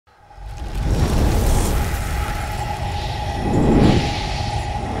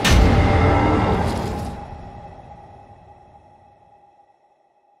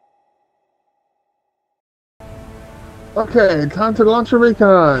Okay, time to launch a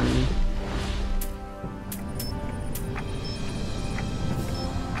recon.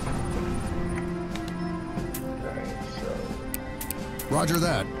 Roger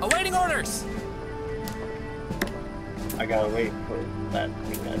that. Awaiting orders. I gotta wait for that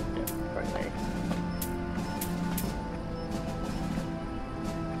recon right there.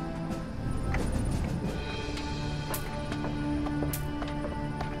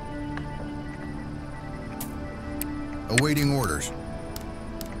 Awaiting orders.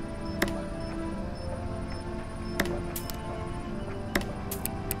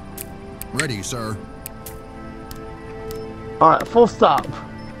 Ready, sir. Alright, full stop.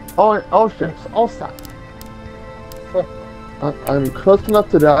 All ships, all stop. I'm close enough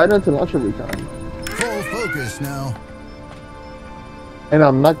to the island to launch a recon. Full focus now. And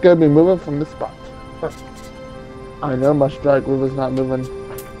I'm not gonna be moving from this spot. I know my strike group is not moving.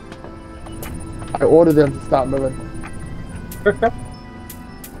 I ordered them to stop moving. I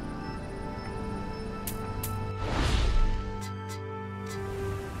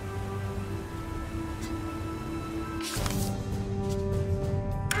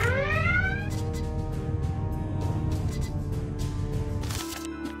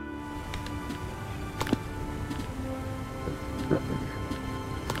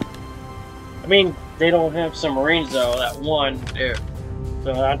mean, they don't have some Marines though, that one there. So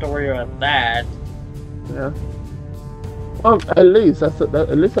I don't have to worry about that. Yeah. At least that's a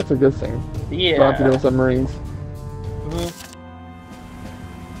good thing. Yeah. Don't have to deal with submarines.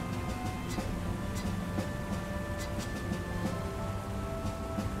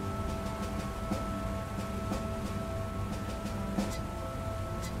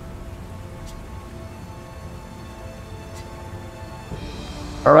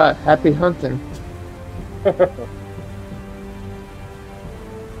 All right, happy hunting.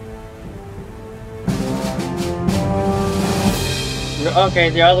 Okay,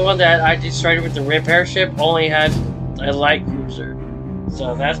 the other one that I destroyed with the repair ship only had a light cruiser.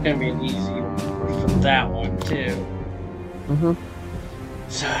 So that's gonna be an easy one for that one too.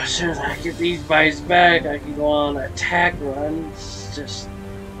 So as soon as I get these guys back, I can go on attack runs. Just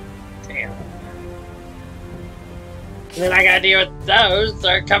damn. And then I gotta deal with those that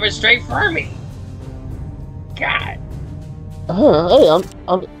are coming straight for me. God. Hey,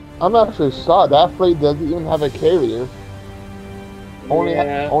 I'm actually shocked. That fleet doesn't even have a carrier. Only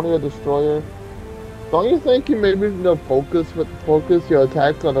a destroyer. Don't you think you maybe focus your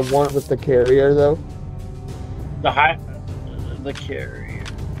attacks on the one with the carrier though? The carrier.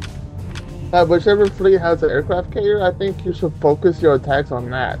 Whichever fleet has an aircraft carrier, I think you should focus your attacks on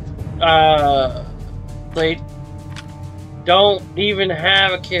that. They don't even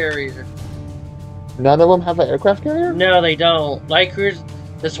have a carrier. None of them have an aircraft carrier? No, they don't. Light cruiser.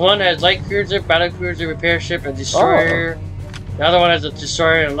 This one has light cruiser, battle cruiser, repair ship, and destroyer. Oh. The other one has a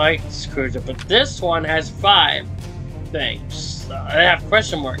destroyer and light cruiser, but this one has 5 things. They have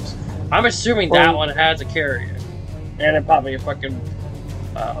question marks. I'm assuming that one has a carrier, and it probably a fucking.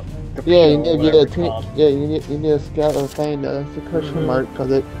 Yeah, you need a scout or thing. That's a question mark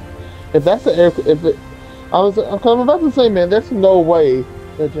because if that's the air, I'm about to say, man, there's no way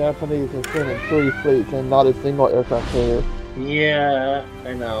the Japanese are sending 3 fleets and not a single aircraft carrier. Yeah,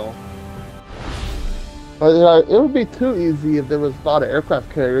 I know. But it would be too easy if there was not an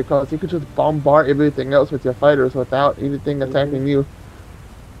aircraft carrier because you could just bombard everything else with your fighters without anything attacking you.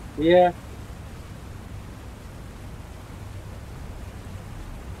 Yeah.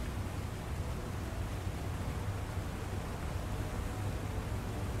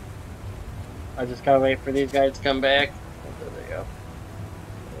 I just gotta wait for these guys to come back. There they go.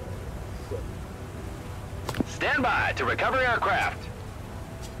 Stand by to recover aircraft.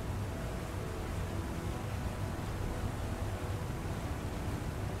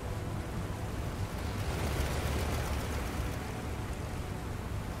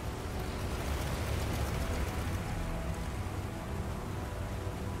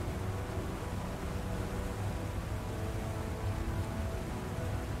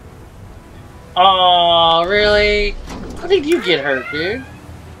 Oh, really? How did you get hurt, dude?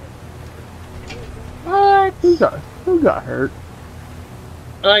 What? Who got hurt?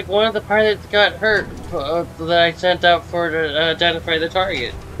 Like, one of the pilots got hurt that I sent out for to identify the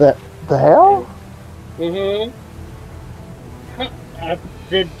target. The hell? Mm-hmm.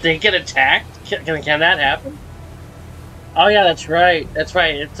 Did they get attacked? Can that happen? Oh yeah, that's right. That's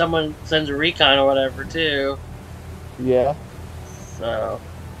right. If someone sends a recon or whatever, too. Yeah. So.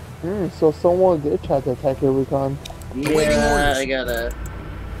 So someone did try to attack your recon. Yeah, I got that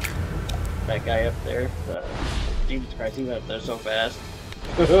guy up there. Jesus Christ, he went up there so fast.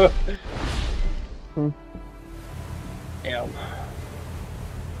 Yeah.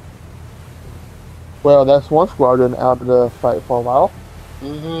 Well, that's one squadron out of the fight for a while.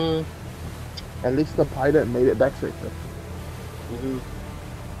 Mm-hmm. At least the pilot made it back safely. Mm-hmm.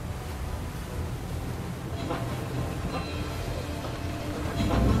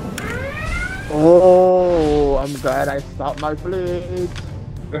 Oh, I'm glad I stopped my fleet.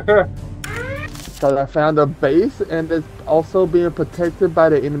 Because I found a base and it's also being protected by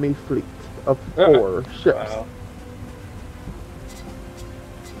the enemy fleet of 4 ships. Wow.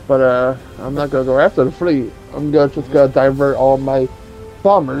 But I'm not gonna go after the fleet. I'm just gonna divert all my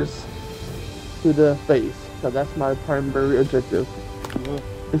bombers to the base. Because that's my primary objective.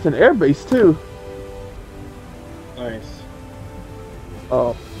 Mm-hmm. It's an air base too. Nice.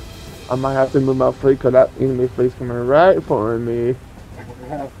 Oh, I might have to move my fleet because that enemy fleet's coming right for me.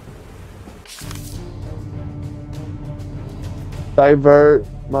 Divert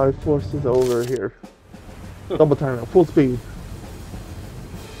my forces over here. Double time at full speed.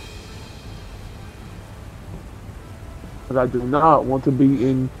 But I do not want to be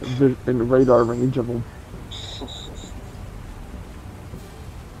in radar range of them.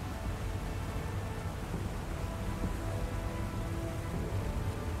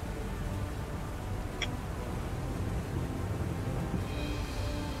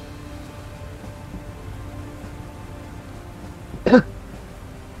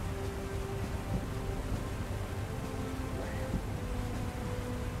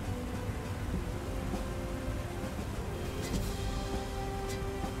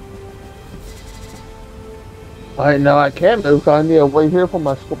 Alright, now I can move. I need to wait here for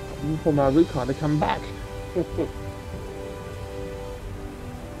my recon to come back.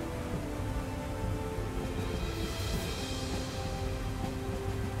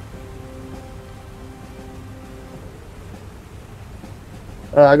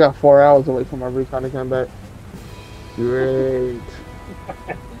 I got 4 hours to wait for my recon to come back. Great.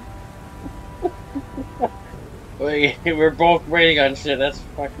 We're both waiting on shit. That's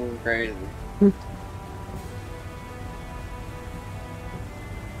fucking crazy.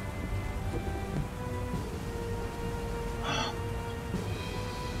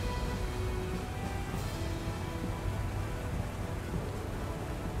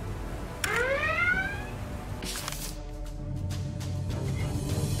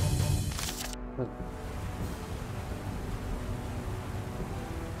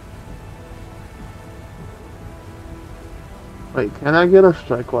 Wait, can I get a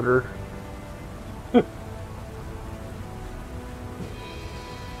strike order?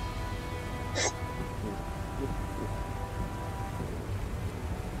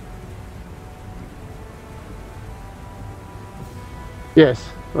 Yes,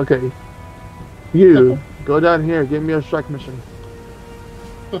 okay. You, go down here, give me a strike mission.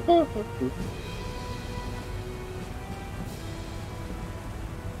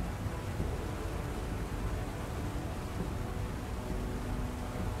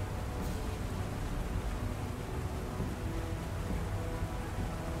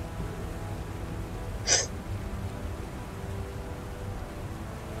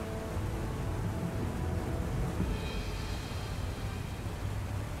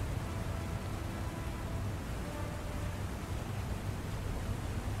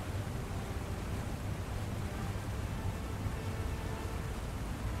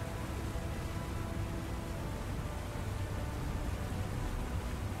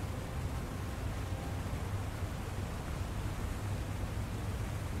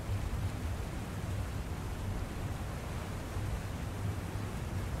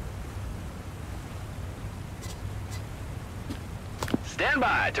 Stand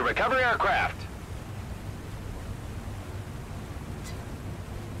by to recover aircraft.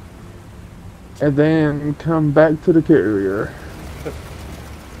 And then come back to the carrier.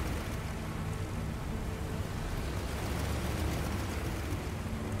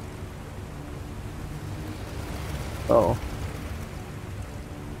 Oh.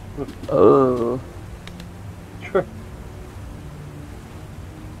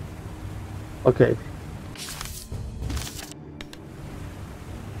 Okay.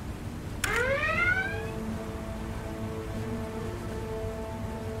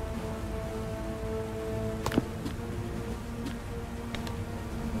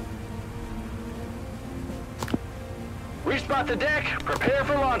 Respot the deck. Prepare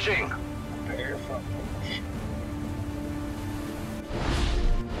for launching. Prepare for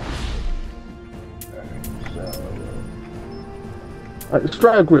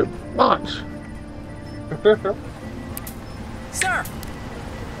Strike group, launch! Sir!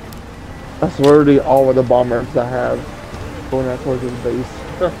 That's literally all of the bombers I have going out towards this base.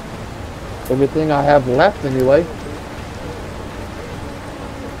 Everything I have left anyway.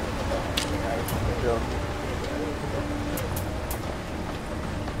 Sure.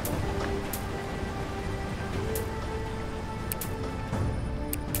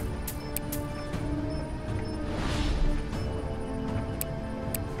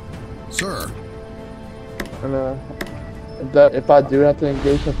 Sir, And if I do have to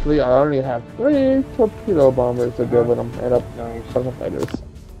engage the fleet, I only have 3 torpedo bombers to deal with them and up Nice. fucking fighters.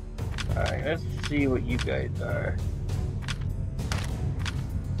 Alright, let's see what you guys are.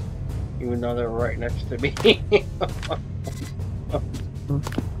 Even though they're right next to me.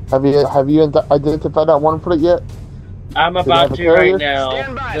 Have you identified that one fleet yet? I'm they about have a to right carrier? now.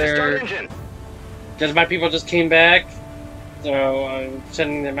 Stand by to start They're engine. because my people just came back, so I'm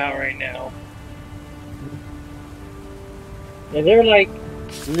sending them out right now. And they're like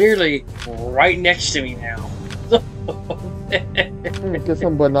literally right next to me now. Get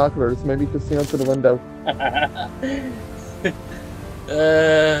some binoculars. Maybe you can see onto the window.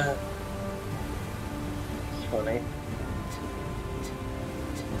 It's funny.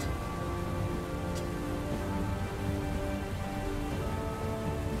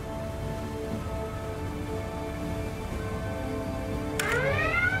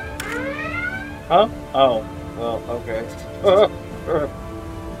 Huh? Oh, well, okay.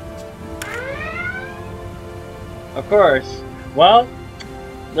 Of course. Well,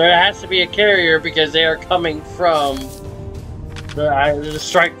 there has to be a carrier because they are coming from the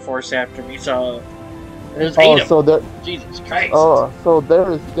strike force after me, so there's 8 of so them. there. Jesus Christ. Oh, so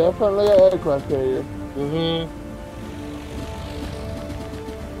there is definitely an aircraft carrier. Mm-hmm.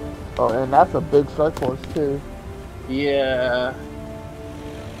 Oh, and that's a big strike force too. Yeah.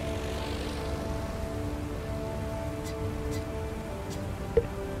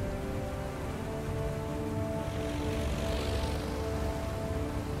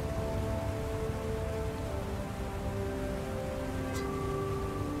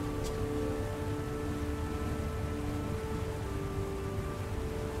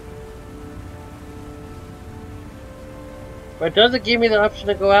 But it doesn't give me the option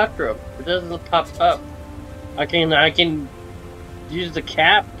to go after him. It doesn't pop up. I can use the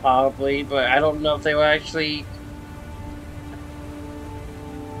cap probably, but I don't know if they will actually.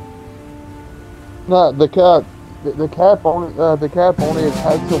 No, the cap only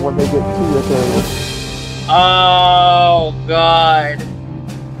attacks them when they get to your carrier. Oh God!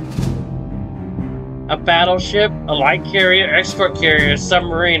 A battleship, a light carrier, escort carrier, a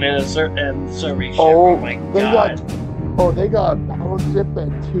submarine, and a survey ship. Oh my God! They got a battleship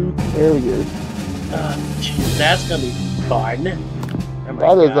and 2 carriers. Geez, that's gonna be fun. Oh my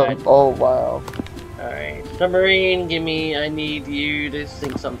God. Oh wow. Alright, submarine, I need you to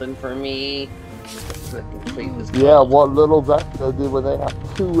sing something for me. Yeah, what little that gonna do when they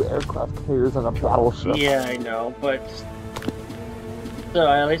have 2 aircraft carriers and a battleship. Yeah, I know, but so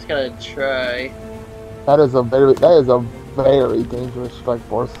I at least gotta try. That is a very dangerous strike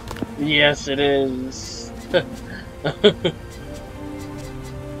force. Yes, it is.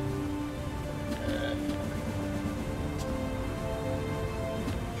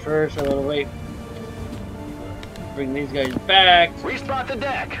 First, I'm gonna wait. Bring these guys back. Respot the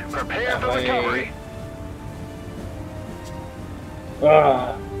deck. Prepare That for way. recovery.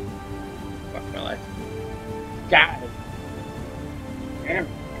 Ah, fuck my life. God. Damn.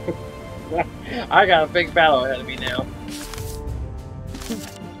 I got a big battle ahead of me now.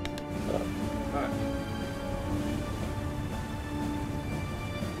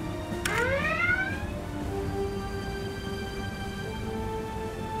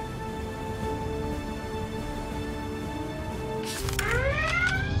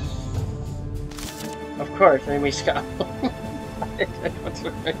 Of course, enemy scout.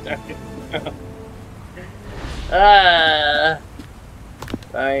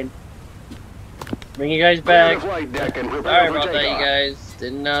 Fine. Bring you guys back. Clear the flight deck and prepare Sorry for about that, you takeoff. guys.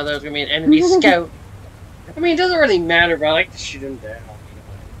 Didn't know there was gonna be an enemy scout. I mean, it doesn't really matter, but I like to shoot him down.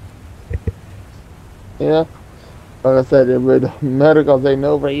 Yeah. Like I said, it would matter because they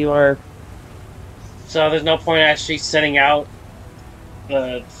know where you are. So there's no point actually sending out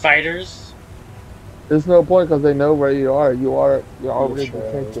the fighters. There's no point because they know where you are. You're already True.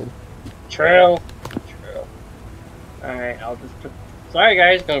 detected. True. True. Alright, I'll just put... Sorry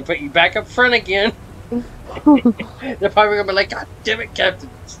guys, gonna put you back up front again. They're probably gonna be like, God damn it, Captain,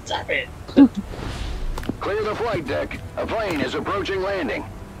 stop it. Clear the flight deck. A plane is approaching landing.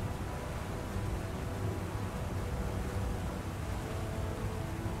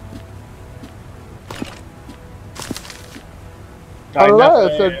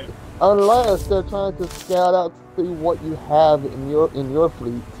 Unless they're trying to scout out to see what you have in your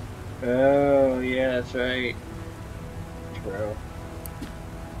fleet. Oh, yeah, that's right. True.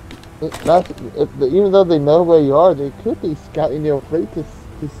 Even though they know where you are, they could be scouting your fleet to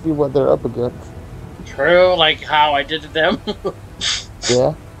see what they're up against. True, like how I did to them.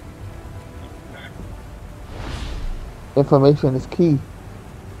 Yeah. Information is key.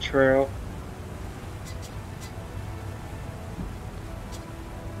 True.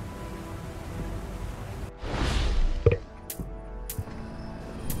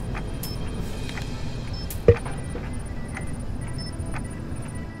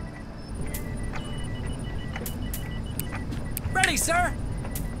 Ready, sir.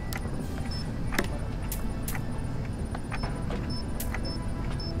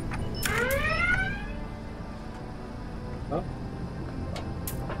 Huh?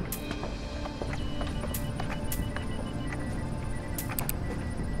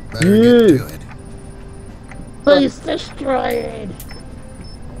 Better get to it. Base destroyed!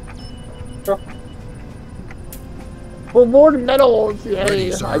 For more medals! Yay!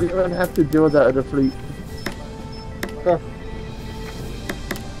 Ready, sir. I didn't even have to deal with that other fleet.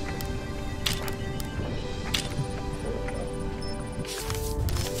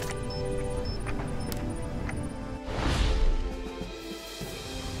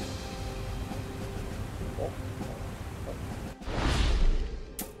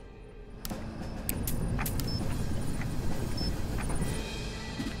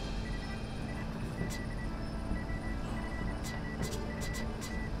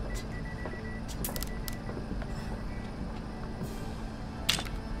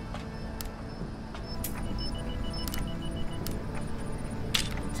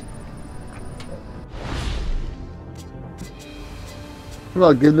 I'm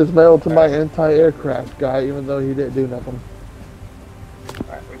gonna give this medal to my anti-aircraft guy, even though he didn't do nothing.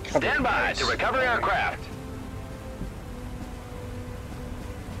 Alright, recover. Stand by to recover aircraft.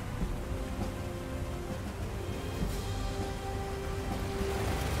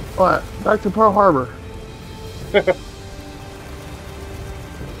 Alright, back to Pearl Harbor.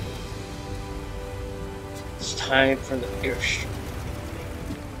 It's time for the airstrike.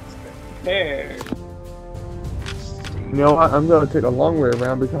 Prepared. You know what? I'm gonna take a long way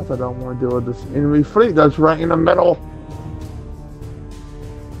around because I don't want to deal with this enemy fleet that's right in the middle.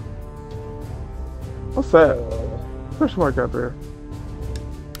 What's that? Question mark up there.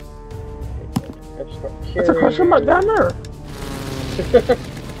 That's a question mark down there.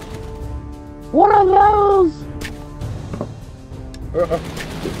 What are those?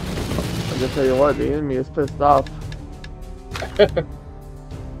 I can tell you what, the enemy is pissed off.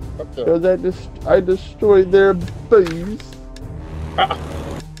 What the? Because I destroyed their base.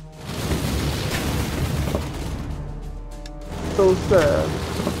 So sad.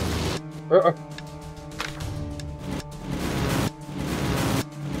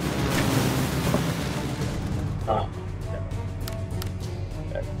 Oh.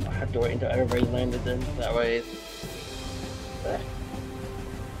 I have to wait until everybody landed then. That way.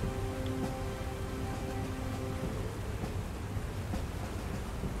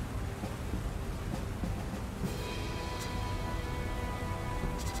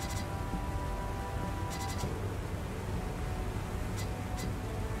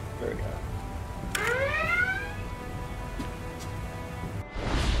 There we go.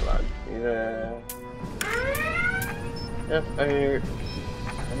 Yeah. Yep, I heard.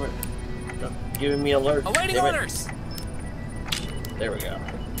 Giving me alert. Awaiting Damn it. orders. There we go.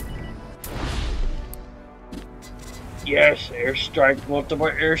 Yes, airstrike, multiple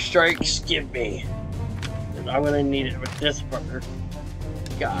airstrikes, give me. And I'm gonna need it with this fucker.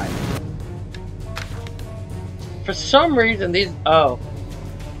 God. For some reason, these. Oh.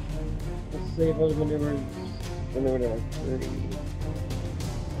 Let's see those maneuvers. Maneuver 30.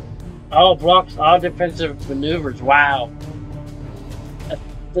 Oh, blocks all defensive maneuvers. Wow.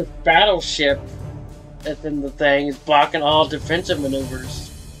 This battleship that's in the thing is blocking all defensive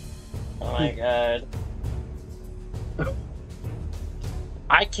maneuvers. Oh my god.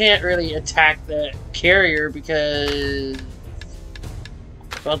 I can't really attack that carrier because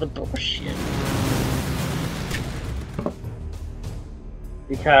of all the bullshit.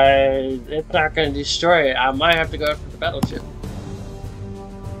 Because it's not going to destroy it. I might have to go after the battleship.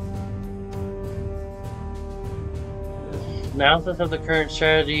 Analysis of the current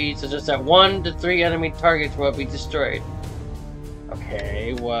strategy suggests that 1 to 3 enemy targets will be destroyed.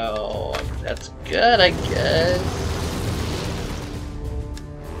 Okay, well, that's good, I guess.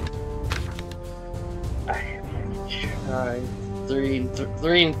 Alright, 3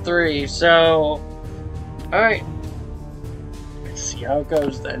 and 3, so... Alright. Let's see how it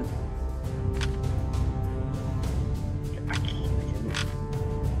goes then.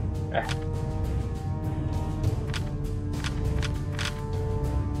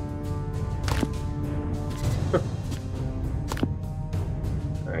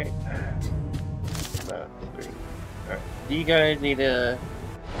 You guys need to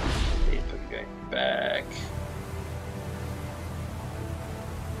put you guys back.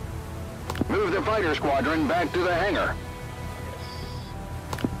 Move the fighter squadron back to the hangar.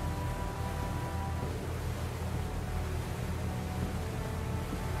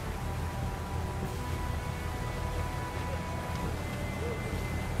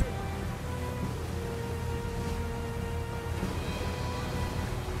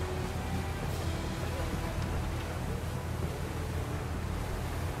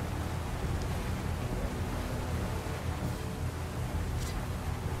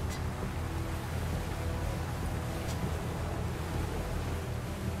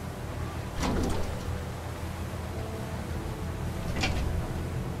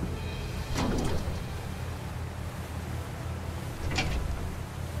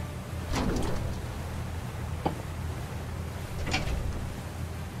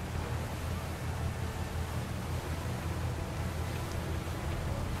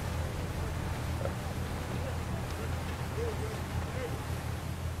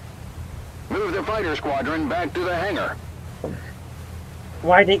 Move the fighter squadron back to the hangar.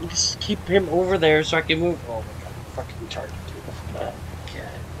 Why didn't you just keep him over there so I can move? Oh my god, fucking charged, dude. Oh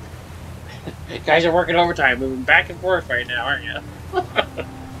god. Guys are working overtime, moving back and forth right now, aren't you?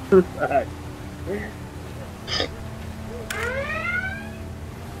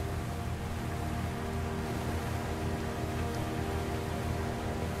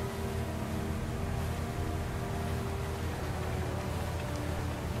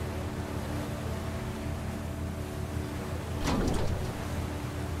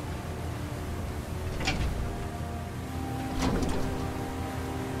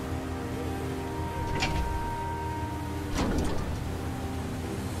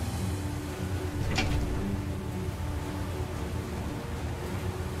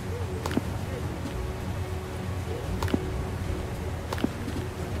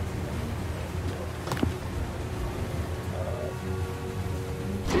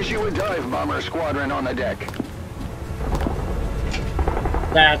 Issue a dive bomber squadron on the deck.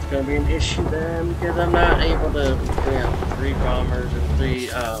 That's gonna be an issue then, because I'm not able to, 3 bombers and 3,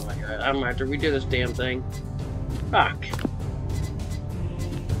 oh my god, I'm gonna have to redo this damn thing. Fuck.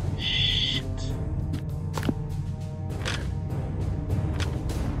 Shit.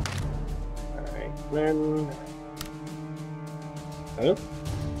 Alright, then... Huh?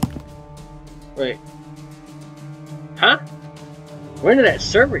 Wait. Huh? When did that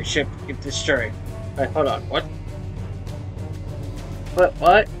survey ship get destroyed? Wait, hold on, what?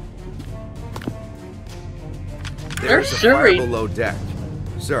 What? There's a fire below deck.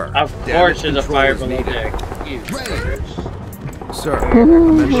 Sir, of course there's a fire below deck. You Sir,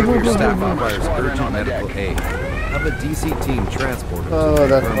 mention your staff requires urgent medical aid. Have a DC team transported. Oh,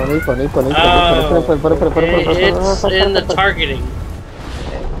 that's funny. It's in the targeting.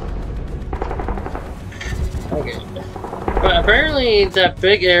 Okay. But apparently that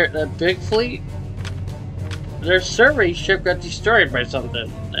big fleet, their survey ship got destroyed by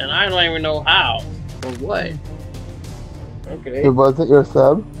something, and I don't even know how or what. Okay. It wasn't your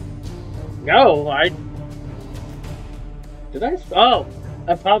sub? No, did I? Oh,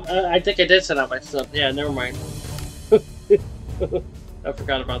 I think I did set up my sub. Yeah, never mind. I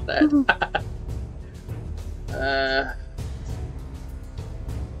forgot about that.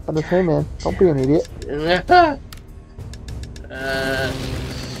 I'm the same, man. Don't be an idiot.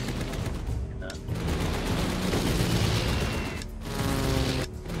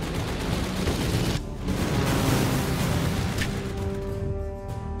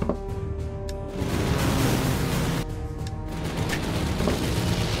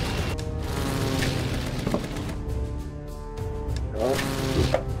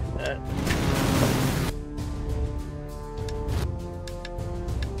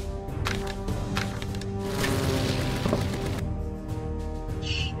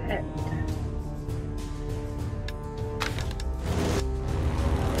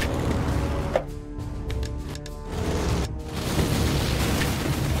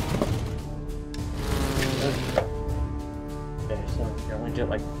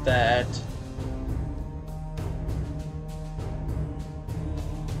 Like that.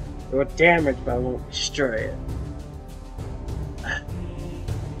 It will damage, but I won't destroy it.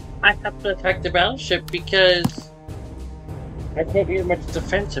 I have to attack the battleship because I can't do much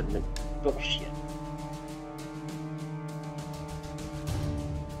defensive bullshit.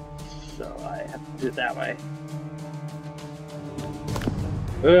 So I have to do it that way.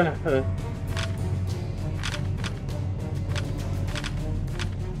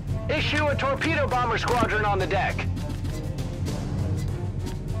 Issue a torpedo bomber squadron on the deck.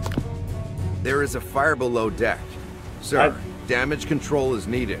 There is a fire below deck. Sir, damage control is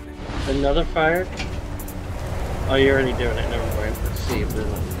needed. Another fire? Oh, you're already doing it. Never mind. Let's see if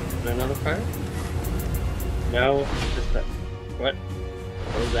there's another fire. No, just that. What?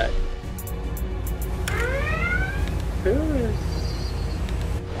 What was that? Who is?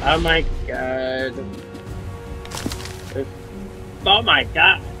 Oh my god! Oh my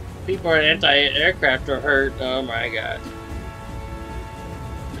god! People at anti-aircraft are hurt. Oh my god!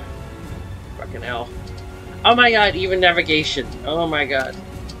 Fucking hell! Oh my god! Even navigation! Oh my god!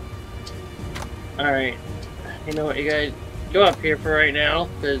 All right. You know what, you guys? Go up here for right now,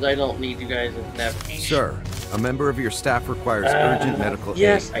 because I don't need you guys in navigation. Sir, a member of your staff requires urgent medical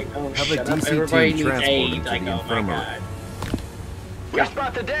yes, aid. I know. Have Shut a up. DC Everybody team needs transport aid. him to Like, the oh my infirmary. god. We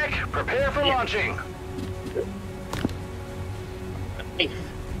spot the deck. Prepare for launching.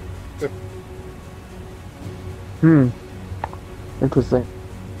 Interesting.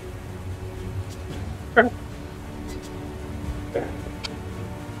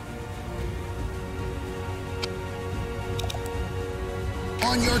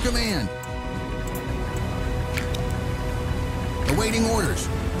 On your command. Awaiting orders.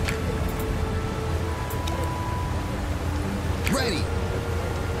 Ready.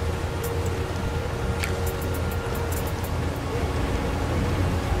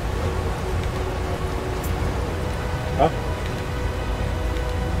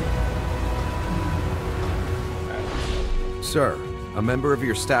 Sir, a member of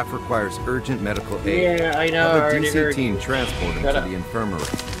your staff requires urgent medical aid. Yeah, I know. I Have a already DC heard team you. transport him Shut to up. the infirmary.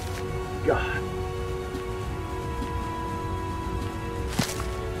 God.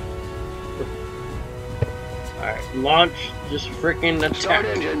 Alright, launch just freaking Start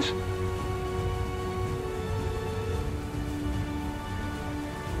attack. engines.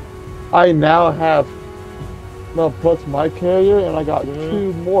 I now have plus my carrier, and I got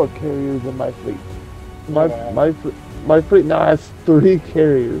 2 more carriers in my fleet. My fleet now has 3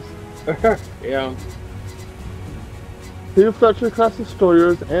 carriers, Yeah. 2 Fletcher-class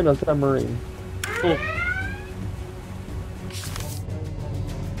destroyers, and a submarine.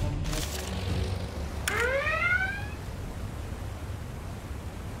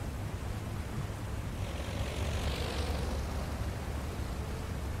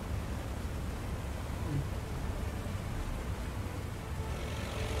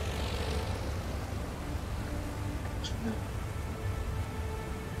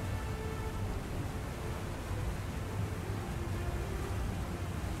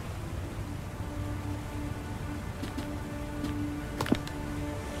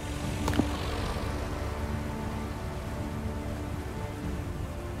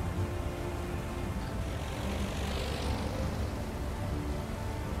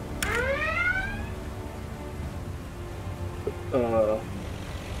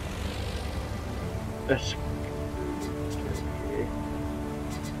 That's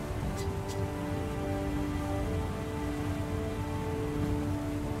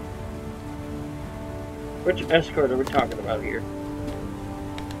which escort are we talking about here?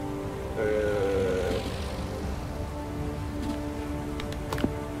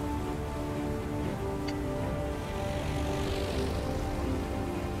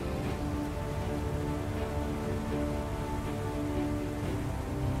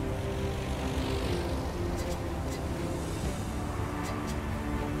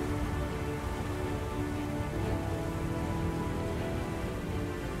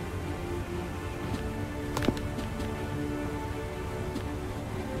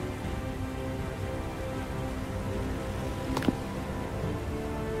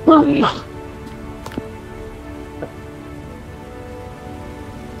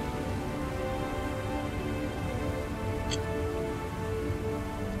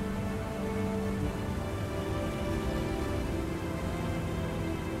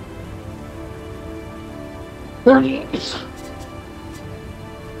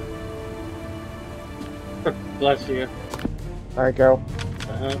 Bless you. Alright, go.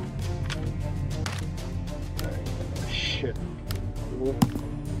 Uh-huh. Shit. Oh.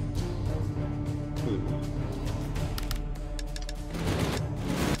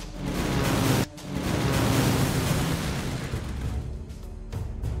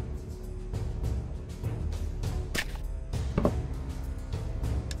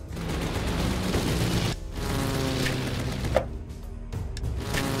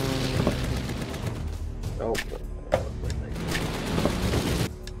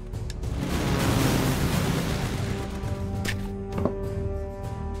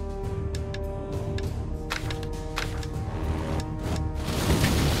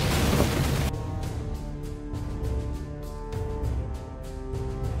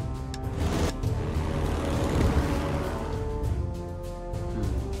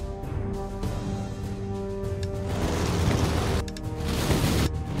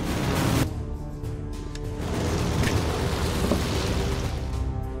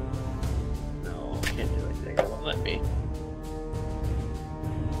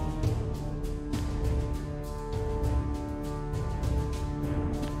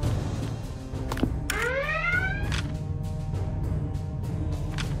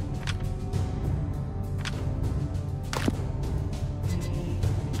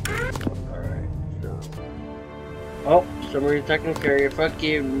 Submarine technical carrier. Fuck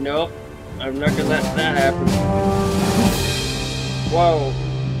you. Nope. I'm not gonna let that happen. Whoa.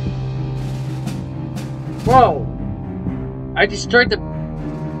 Whoa! I destroyed the...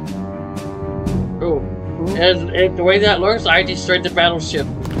 Oh. And the way that looks, I destroyed the battleship.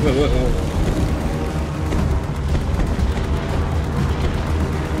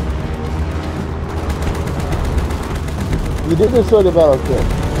 You did destroy the battleship.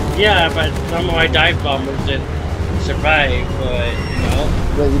 Yeah, but some of my dive bombers didn't survive, but, you know.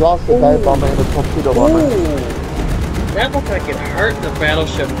 Yeah, you lost the dive bomber and the torpedo bomber. Ooh. That looked like it hurt the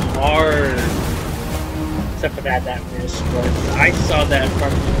battleship hard. Except for that missed, but I saw that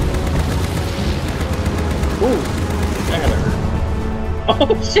from... Ooh, that hurt.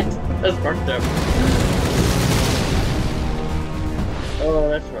 Oh shit, that's fucked up. Oh,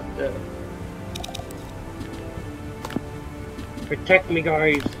 that's fucked up. Protect me,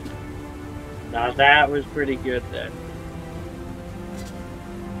 guys. Now that was pretty good then.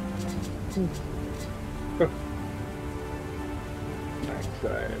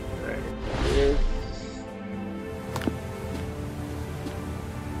 Backside, right.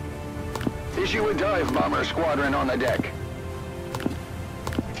 Issue a dive bomber squadron on the deck.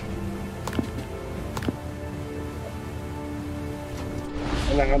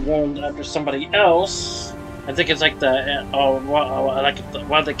 And then I'm going after somebody else. I think it's like the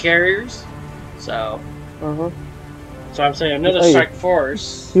one of the carriers. So. So I'm saying another strike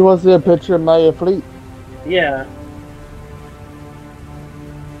force. He wants to see a picture of my fleet. Yeah.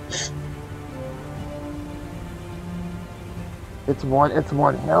 It's one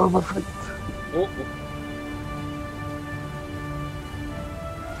hell of a fleet.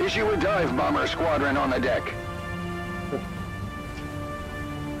 Issue a dive bomber squadron on the deck.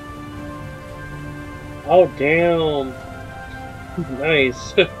 Oh damn!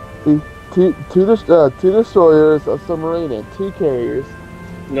 Nice. two destroyers, a submarine, and 2 carriers.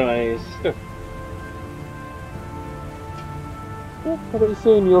 Nice. Pretty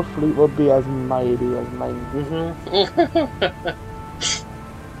soon your fleet will be as mighty as mine.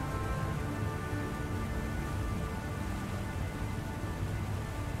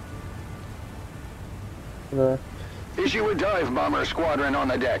 Issue a dive bomber squadron on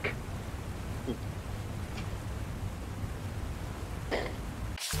the deck.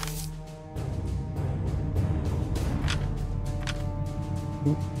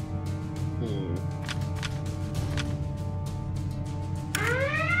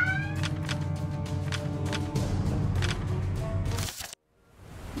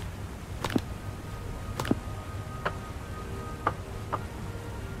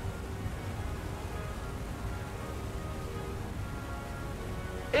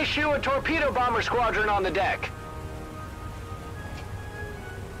 Issue a torpedo bomber squadron on the deck.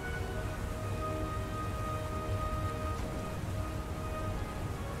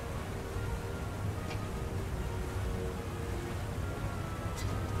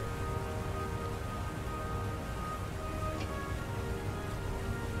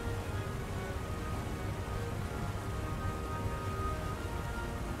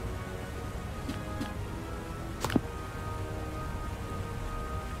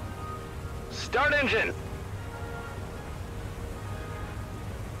 Start engine.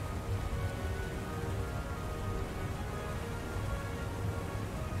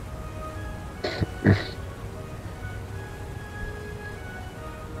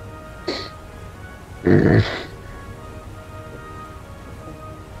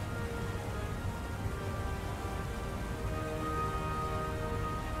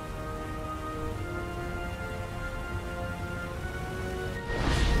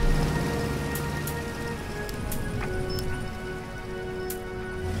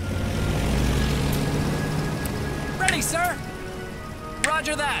 Ready, sir.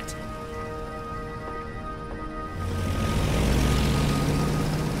 Roger that.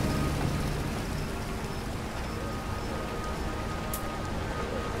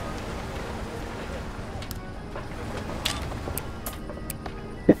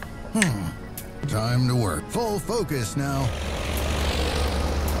 Time to work. Full focus now.